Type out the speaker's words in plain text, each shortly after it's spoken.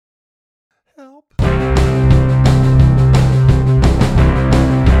Help. I'm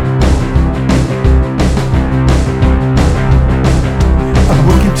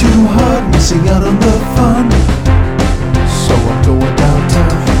working too hard, missing out on the fun. So I'm going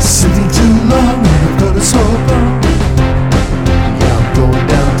downtown, sitting too long, and I've got a sore bum. Yeah, I'm going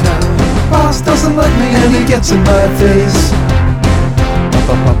downtown. Boss doesn't like me and he gets in my face.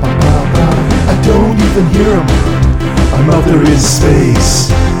 I don't even hear him. I'm out there in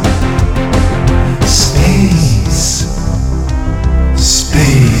space. Space.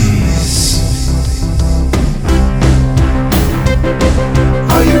 Space.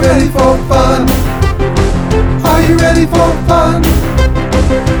 Are you ready for fun? Are you ready for fun?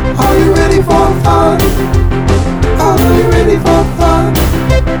 Are you ready for fun? Are you ready for fun?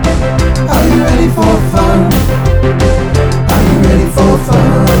 Are you ready for fun? Are you ready for fun?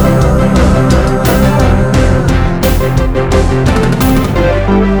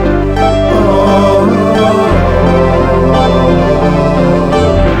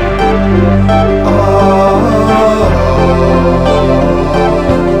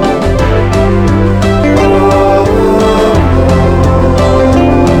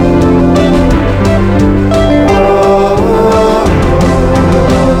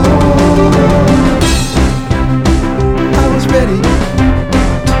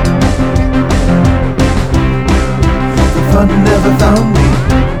 Fun never found me.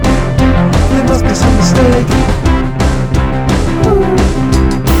 There must be some mistake.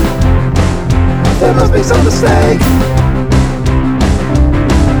 There must be some mistake.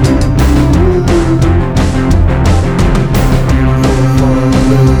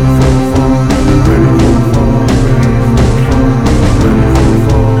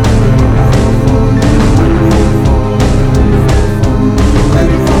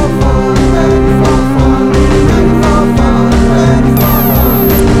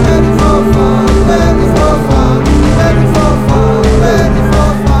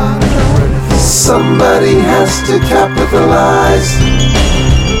 Somebody has to capitalize.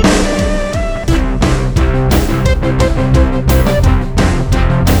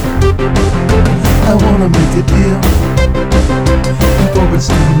 I wanna make a deal before it's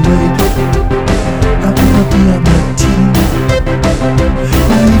too late. I wanna be on the team.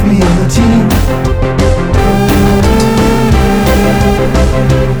 Leave me on the team.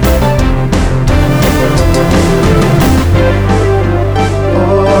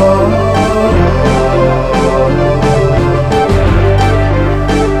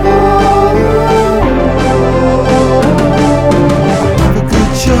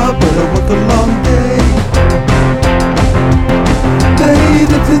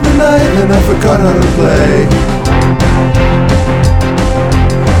 And I forgot how to play.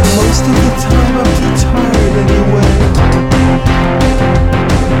 Most of the time I'm too tired anyway.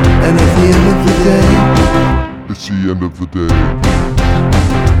 And at the end of the day, it's the end of the day.